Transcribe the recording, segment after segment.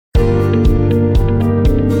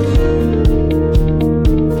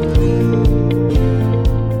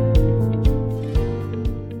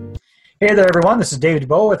Hey there, everyone. This is David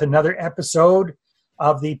Dubois with another episode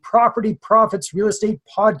of the Property Profits Real Estate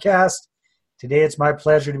Podcast. Today, it's my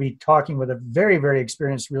pleasure to be talking with a very, very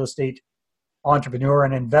experienced real estate entrepreneur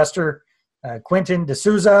and investor, Quentin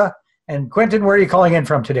D'Souza. And Quentin, where are you calling in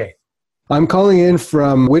from today? I'm calling in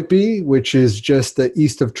from Whitby, which is just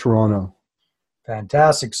east of Toronto.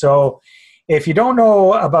 Fantastic. So if you don't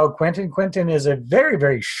know about Quentin, Quentin is a very,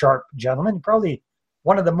 very sharp gentleman, probably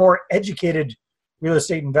one of the more educated real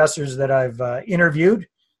estate investors that I've interviewed.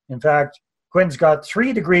 In fact, Quentin's got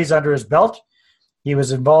 3 degrees under his belt. He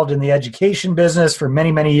was involved in the education business for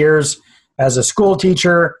many, many years as a school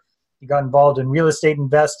teacher. He got involved in real estate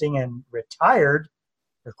investing and retired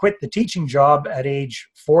or quit the teaching job at age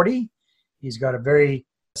 40. He's got a very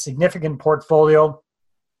significant portfolio.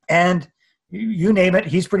 And you name it,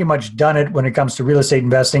 he's pretty much done it when it comes to real estate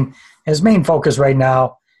investing. His main focus right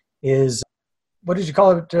now is, what did you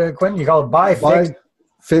call it, Quentin? You call it buy,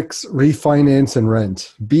 fix, refinance, and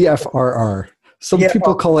rent. BFRR. Some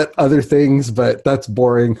people call it other things, but that's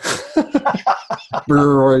boring.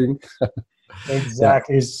 Boring.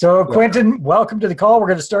 Exactly. Yeah. So, Quentin, welcome to the call. We're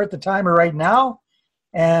going to start the timer right now.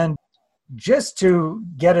 And just to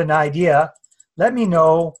get an idea, let me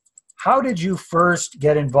know, how did you first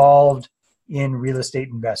get involved in real estate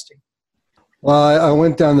investing? Well, I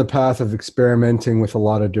went down the path of experimenting with a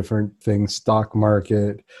lot of different things, stock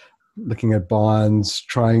market, looking at bonds,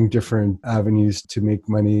 trying different avenues to make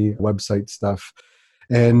money, website stuff.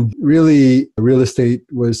 And really, real estate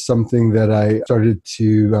was something that I started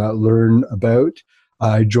to learn about.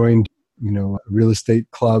 I joined, a real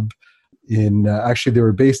estate club in, actually they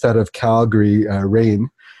were based out of Calgary,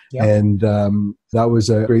 Rain. Yep. And that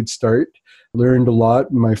was a great start. Learned a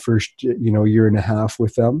lot in my first, year and a half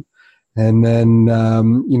with them. And then,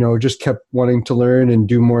 just kept wanting to learn and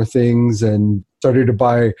do more things and started to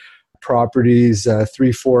buy properties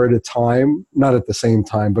 3-4 at a time, not at the same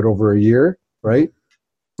time, but over a year, right?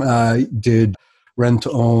 Did rent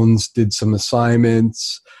to owns, did some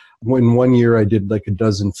assignments. In 1 year, I did like a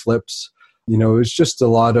dozen flips. It was just a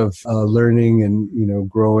lot of learning and,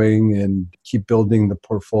 growing and keep building the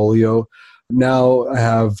portfolio. Now I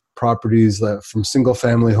have properties from single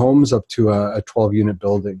family homes up to a 12-unit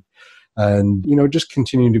building. And, just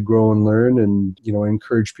continue to grow and learn and,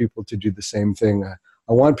 encourage people to do the same thing.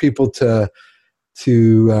 I want people to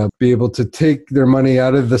be able to take their money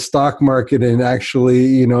out of the stock market and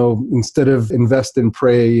actually, instead of invest and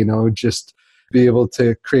pray, just be able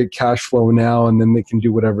to create cash flow now, and then they can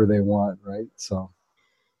do whatever they want, right? So.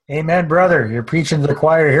 Amen, brother. You're preaching to the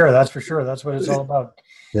choir here. That's for sure. That's what it's all about.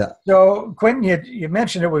 Yeah. So, Quentin, you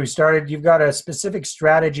mentioned it when we started. You've got a specific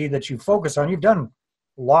strategy that you focus on. You've done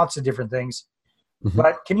lots of different things. Mm-hmm.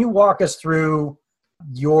 But can you walk us through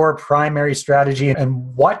your primary strategy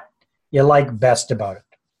and what you like best about it?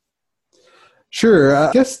 Sure.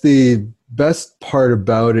 I guess the best part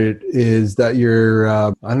about it is that you're,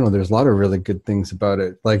 there's a lot of really good things about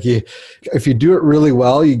it. Like if you do it really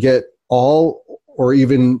well, you get all or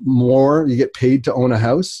even more, you get paid to own a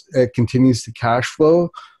house. It continues to cash flow.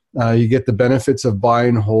 You get the benefits of buy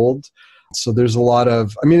and hold. So there's a lot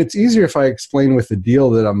of, it's easier if I explain with the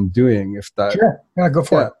deal that I'm doing, if that. Sure. Yeah, go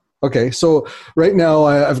for it. Okay. So right now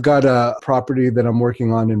I've got a property that I'm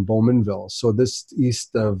working on in Bowmanville. So this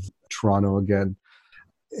east of Toronto again,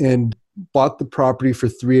 and bought the property for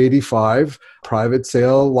 $385, private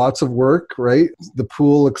sale, lots of work, right? The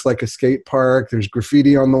pool looks like a skate park. There's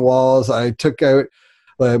graffiti on the walls.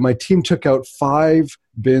 My team took out 5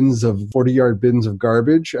 bins of 40-yard bins of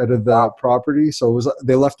garbage out of the property. So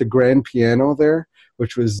they left a grand piano there,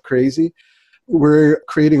 which was crazy. We're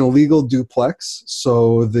creating a legal duplex.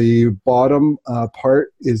 So the bottom part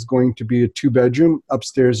is going to be a 2-bedroom.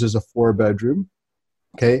 Upstairs is a 4-bedroom.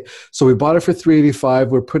 Okay. So we bought it for $385.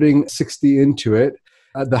 We're putting $60 into it.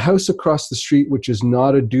 The house across the street, which is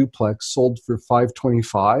not a duplex, sold for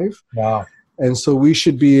 $525. Wow. And so we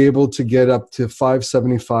should be able to get up to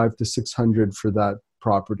 $575 to $600 for that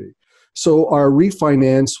property. So our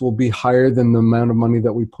refinance will be higher than the amount of money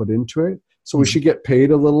that we put into it. So we should get paid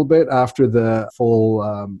a little bit after the full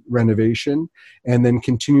renovation, and then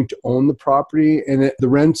continue to own the property. And the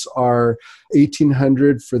rents are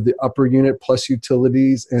 $1,800 for the upper unit plus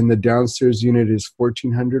utilities, and the downstairs unit is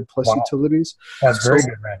 $1,400 plus utilities. That's very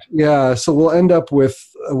good rent. Yeah. So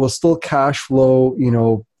we'll still cash flow,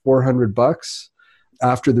 $400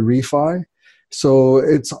 after the refi. So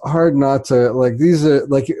it's hard not to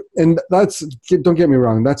and don't get me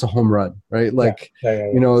wrong, that's a home run, right?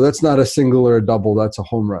 That's not a single or a double, that's a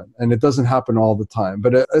home run. And it doesn't happen all the time,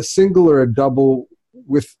 but a single or a double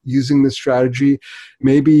with using this strategy,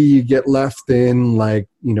 maybe you get left in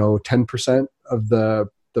 10% of the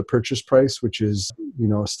the purchase price, which is,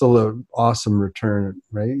 still an awesome return,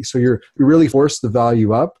 right? So you really force the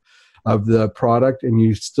value up of the product, and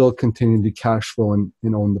you still continue to cash flow and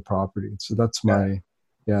own the property. So that's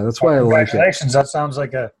that's why I like it. Congratulations. That sounds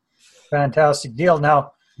like a fantastic deal.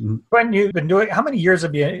 Now, Quentin, you've been doing, how many years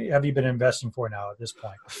have you been investing for now at this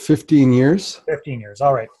point? 15 years. 15 years.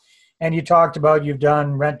 All right. And you talked about you've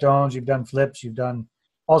done rent-owns, you've done flips, you've done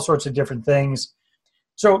all sorts of different things.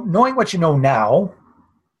 So knowing what you know now,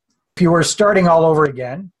 if you were starting all over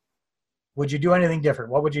again, would you do anything different?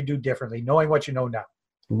 What would you do differently, knowing what you know now?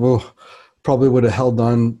 Well, probably would have held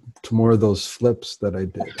on to more of those flips that I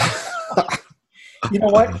did. You know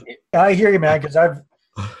what? I hear you, man, because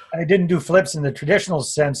I didn't do flips in the traditional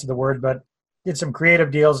sense of the word, but did some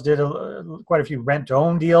creative deals, did quite a few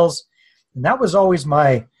rent-to-own deals. And that was always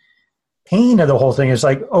my pain of the whole thing. It's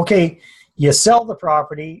like, okay, you sell the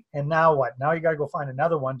property, and now what? Now you got to go find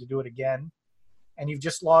another one to do it again. And you've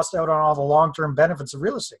just lost out on all the long-term benefits of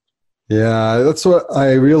real estate. Yeah, that's what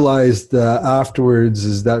I realized afterwards,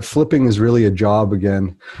 is that flipping is really a job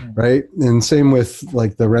again, right? And same with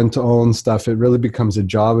like the rent-to-own stuff. It really becomes a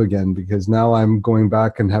job again, because now I'm going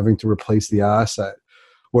back and having to replace the asset.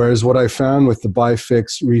 Whereas what I found with the buy,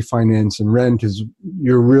 fix, refinance, and rent is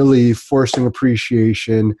you're really forcing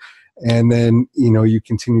appreciation, and then, you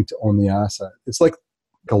continue to own the asset. It's like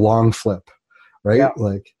a long flip, right?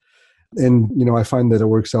 Yeah. And I find that it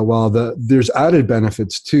works out well. There's added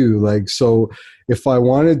benefits too. So if I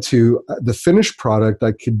wanted to, the finished product,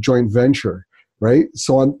 I could joint venture, right?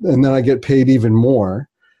 And then I get paid even more.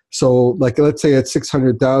 So let's say at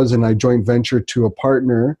 $600,000, I joint venture to a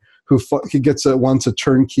partner who wants a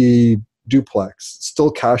turnkey duplex,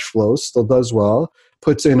 still cash flows, still does well,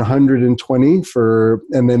 puts in 120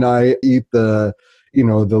 and then I eat the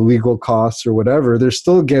legal costs or whatever. They're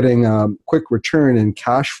still getting quick return and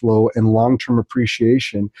cash flow and long-term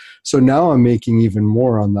appreciation. So now I'm making even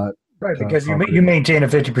more on that. Right, because you maintain a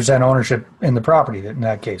 50% ownership in the property in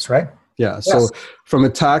that case, right? Yeah. Yes. So from a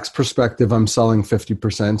tax perspective, I'm selling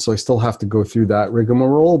 50%. So I still have to go through that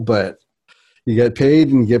rigmarole, but you get paid,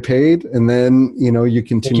 and then, you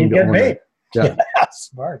continue to own it. Yeah.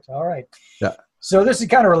 Smart. All right. Yeah. So this is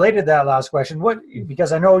kind of related to that last question.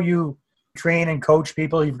 Because I know you train and coach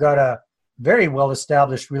people. You've got a very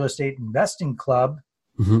well-established real estate investing club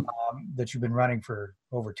that you've been running for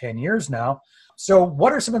over 10 years now. So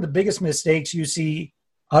what are some of the biggest mistakes you see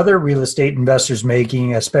other real estate investors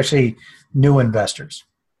making, especially new investors?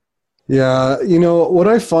 Yeah, what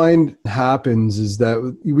I find happens is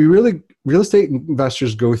that real estate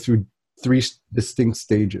investors go through three distinct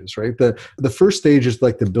stages, right? The first stage is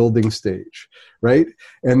like the building stage, right?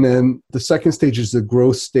 And then the second stage is the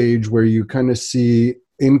growth stage, where you kind of see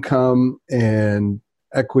income and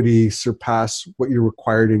equity surpass what your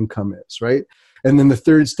required income is, right? And then the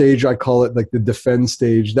third stage, I call it like the defend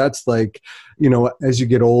stage. That's like, as you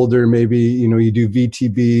get older, maybe, you do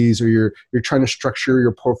VTBs, or you're trying to structure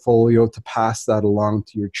your portfolio to pass that along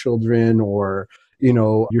to your children, or,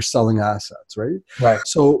 you're selling assets, right? Right.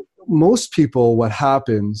 So most people, what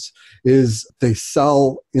happens is they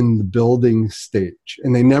sell in the building stage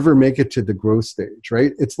and they never make it to the growth stage,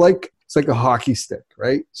 right? It's like a hockey stick,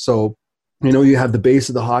 right? So, you have the base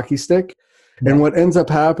of the hockey stick, and what ends up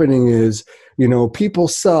happening is, people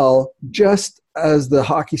sell just as the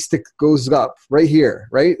hockey stick goes up right here,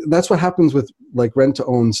 right? That's what happens with like rent to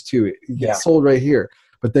owns too. It gets sold right here.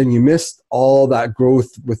 But then you missed all that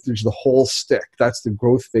growth with the whole stick. That's the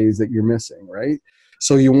growth phase that you're missing, right?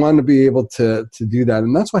 So you want to be able to do that.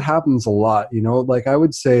 And that's what happens a lot, I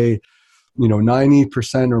would say,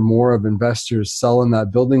 90% or more of investors sell in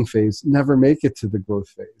that building phase, never make it to the growth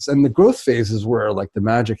phase. And the growth phase is where like the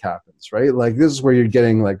magic happens, right? Like this is where you're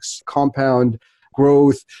getting like compound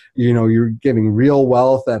growth, you're getting real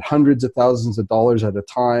wealth at hundreds of thousands of dollars at a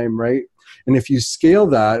time, right? And if you scale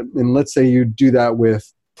that, and let's say you do that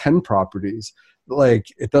with 10 properties, like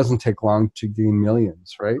it doesn't take long to gain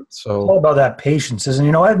millions, right? So it's all about that patience, isn't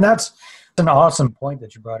it? And that's an awesome point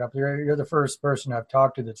that you brought up. You're the first person I've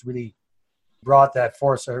talked to that's really brought that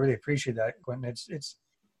forth. So I really appreciate that, Quentin. It's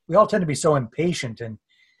we all tend to be so impatient, and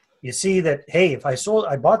you see that, hey, if I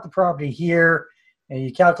bought the property here, and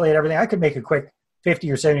you calculate everything, I could make a quick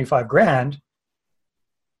 50 or 75 grand.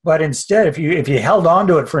 But instead, if you held on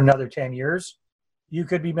to it for another 10 years, you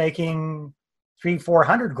could be making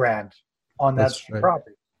 300-400 grand on that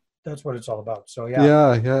property. That's what it's all about. So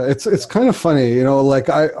yeah. It's kind of funny, like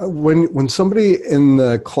when somebody in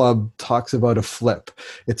the club talks about a flip,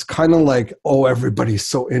 it's kind of like, oh, everybody's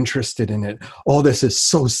so interested in it. Oh, this is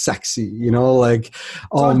so sexy, like,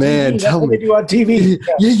 oh man, tell me. They do on TV.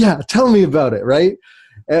 Yeah, tell me about it, right?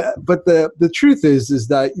 But the truth is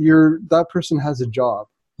that that person has a job.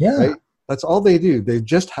 Yeah. Right? That's all they do. They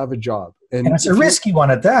just have a job. And it's a risky one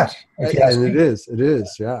at that. If you ask me. It is.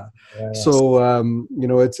 Yeah. So,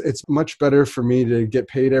 it's much better for me to get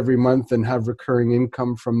paid every month and have recurring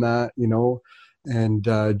income from that, and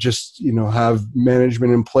just, have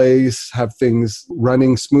management in place, have things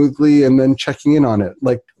running smoothly, and then checking in on it.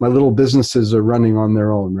 Like my little businesses are running on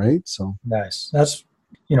their own, right? So nice. That's,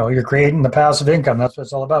 you're creating the passive income. That's what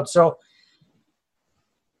it's all about. So,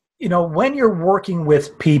 when you're working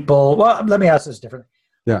with people, well, let me ask this differently.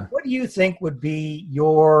 Yeah. What do you think would be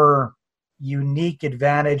your unique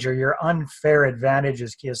advantage or your unfair advantage,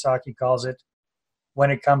 as Kiyosaki calls it,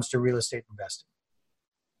 when it comes to real estate investing?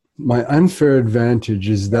 My unfair advantage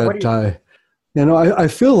is that I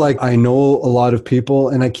feel like I know a lot of people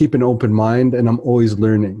and I keep an open mind and I'm always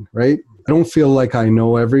learning, right? I don't feel like I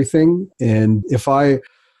know everything. And if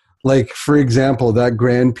for example, that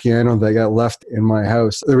grand piano that got left in my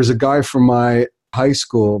house, there was a guy from my high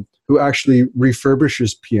school who actually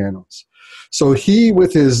refurbishes pianos. So he,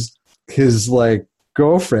 with his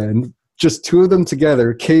girlfriend, just two of them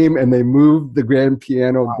together, came and they moved the grand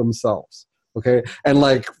piano themselves. Okay. And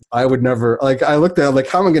I would never, I looked at it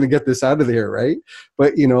how am I going to get this out of there? Right.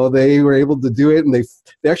 But, they were able to do it, and they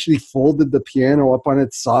actually folded the piano up on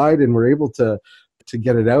its side and were able to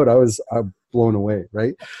get it out. I was blown away.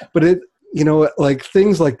 Right. But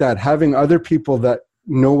things like that, having other people that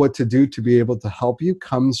know what to do to be able to help you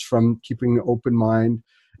comes from keeping an open mind.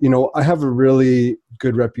 I have a really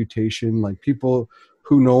good reputation. People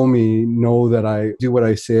who know me know that I do what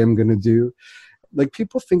I say I'm going to do.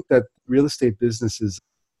 People think that real estate business is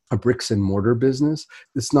a bricks and mortar business.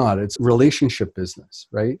 It's not. It's a relationship business,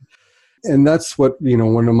 right? And that's what,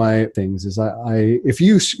 one of my things is if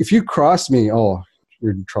you cross me, oh,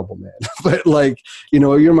 you're in trouble, man. But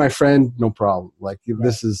you're my friend, no problem.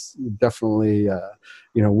 This is definitely,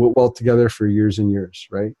 well together for years and years,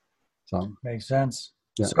 right? So makes sense.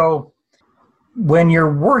 Yeah. So when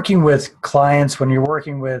you're working with clients, when you're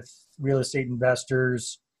working with real estate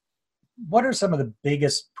investors, what are some of the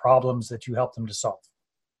biggest problems that you help them to solve?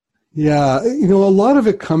 Yeah, a lot of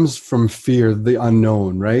it comes from fear, the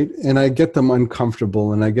unknown, right? And I get them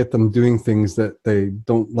uncomfortable and I get them doing things that they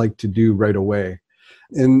don't like to do right away.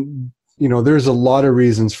 And, there's a lot of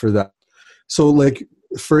reasons for that. So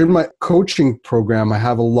in my coaching program, I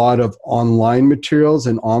have a lot of online materials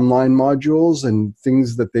and online modules and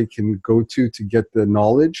things that they can go to get the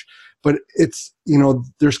knowledge. But it's,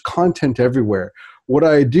 there's content everywhere. What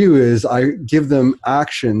I do is I give them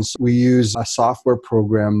actions. We use a software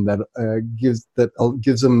program that gives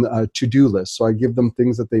them a to-do list. So I give them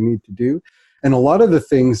things that they need to do. And a lot of the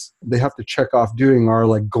things they have to check off doing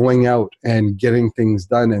are going out and getting things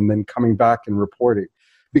done and then coming back and reporting.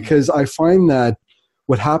 Because I find that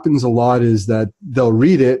what happens a lot is that they'll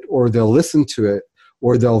read it or they'll listen to it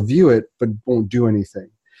or they'll view it but won't do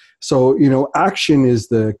anything. So, action is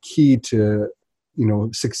the key to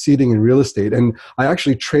succeeding in real estate. And I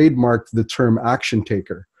actually trademarked the term action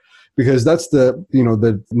taker because that's the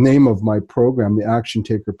name of my program, the Action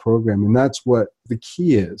Taker program. And that's what the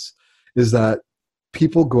key is that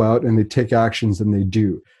people go out and they take actions and they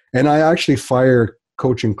do. And I actually fire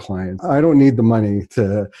coaching clients. I don't need the money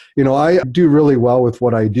to, I do really well with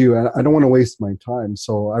what I do and I don't want to waste my time.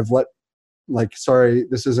 So I've sorry,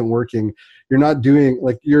 this isn't working. You're not doing,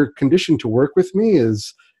 your condition to work with me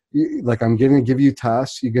is, I'm going to give you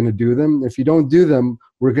tasks, you're going to do them. If you don't do them,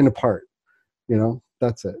 we're going to part.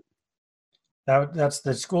 That's it. That's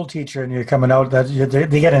the school teacher, and you're coming out that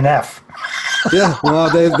they get an F. Yeah, well,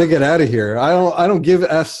 they get out of here. I don't give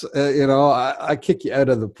Fs. I kick you out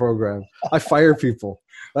of the program. I fire people.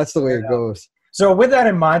 That's the way it goes. So with that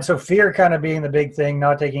in mind, so fear kind of being the big thing,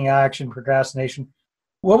 not taking action, procrastination.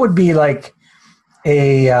 What would be an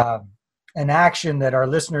action that our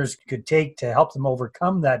listeners could take to help them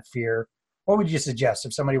overcome that fear? What would you suggest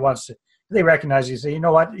if somebody wants to? They recognize you, say, you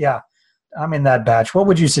know what? Yeah, I'm in that batch. What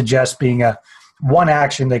would you suggest being one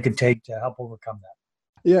action they could take to help overcome that?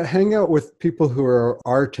 Yeah, hang out with people who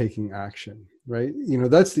are taking action, right?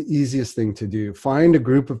 That's the easiest thing to do. Find a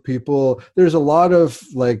group of people. There's a lot of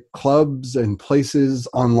clubs and places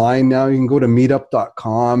online now. You can go to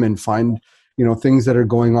meetup.com and find, things that are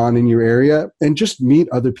going on in your area and just meet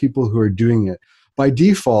other people who are doing it. By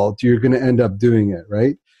default, you're going to end up doing it,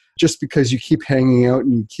 right? Just because you keep hanging out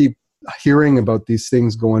and you keep hearing about these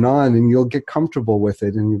things going on and you'll get comfortable with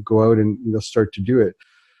it and you go out and you'll start to do it.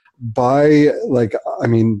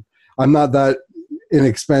 I'm not that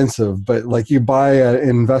inexpensive, but you buy an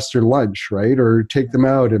investor lunch, right? Or take them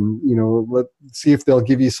out and, let's see if they'll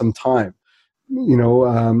give you some time.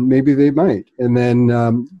 maybe they might, and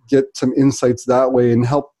then get some insights that way and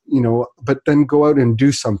help, but then go out and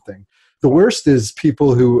do something. The worst is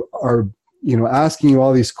people who are, asking you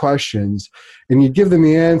all these questions, and you give them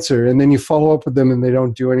the answer, and then you follow up with them and they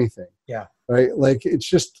don't do anything. Yeah. Right? Like it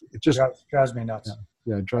just drives me nuts.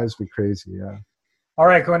 Yeah, it drives me crazy. Yeah. All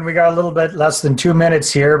right, Quentin, we got a little bit less than 2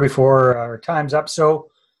 minutes here before our time's up. So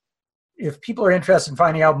if people are interested in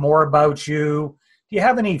finding out more about you, do you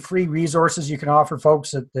have any free resources you can offer folks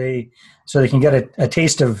so they can get a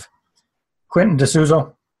taste of Quentin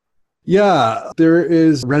D'Souza? Yeah, there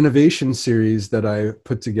is a renovation series that I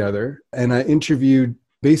put together, and I interviewed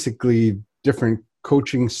basically different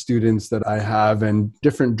coaching students that I have and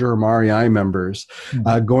different Durham REI members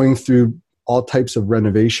going through all types of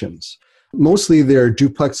renovations. Mostly they're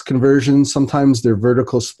duplex conversions, sometimes they're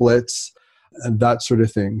vertical splits, and that sort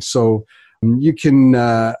of thing. So you can,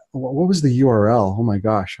 what was the URL? Oh my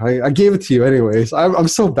gosh, I gave it to you anyways. I'm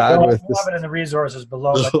so bad with this. I'll have it in the resources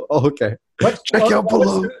below. Okay. Check out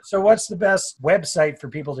below. What's the best website for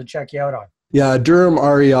people to check you out on? Yeah,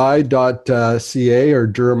 durhamrei.ca or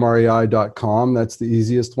durhamrei.com. That's the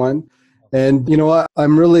easiest one. And you know what?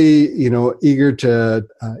 I'm really, eager to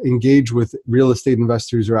engage with real estate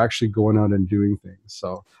investors who are actually going out and doing things.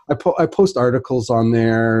 So I post articles on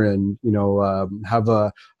there, and have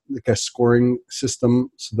a scoring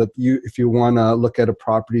system so that if you want to look at a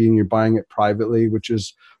property and you're buying it privately, which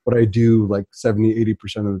is what I do like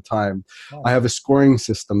 70-80% of the time. Oh. I have a scoring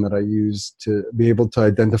system that I use to be able to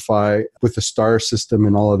identify with the star system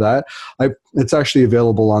and all of that. It's actually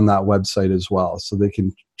available on that website as well, so they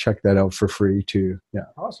can check that out for free too. Yeah.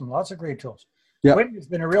 Awesome. Lots of great tools. Yeah. Quentin, it's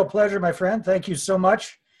been a real pleasure, my friend. Thank you so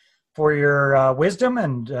much for your wisdom,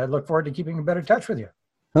 and I look forward to keeping in better touch with you.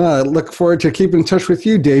 I look forward to keeping in touch with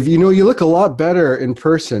you, Dave. You look a lot better in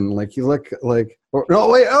person. Like you look like, oh,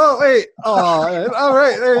 wait. Oh, all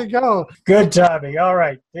right. There you go. Good timing. All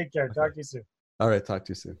right. Take care. Talk to you soon. All right. Talk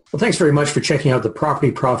to you soon. Well, thanks very much for checking out the Property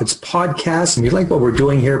Profits podcast. If you like what we're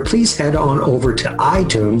doing here, please head on over to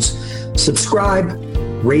iTunes, subscribe,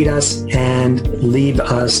 rate us, and leave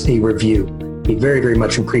us a review. Be very, very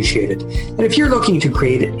much appreciated. And if you're looking to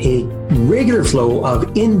create a regular flow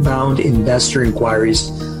of inbound investor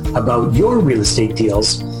inquiries about your real estate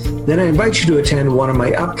deals, then I invite you to attend one of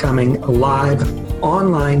my upcoming live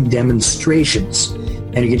online demonstrations.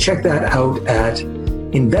 And you can check that out at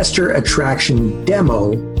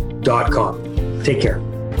investorattractiondemo.com. Take care.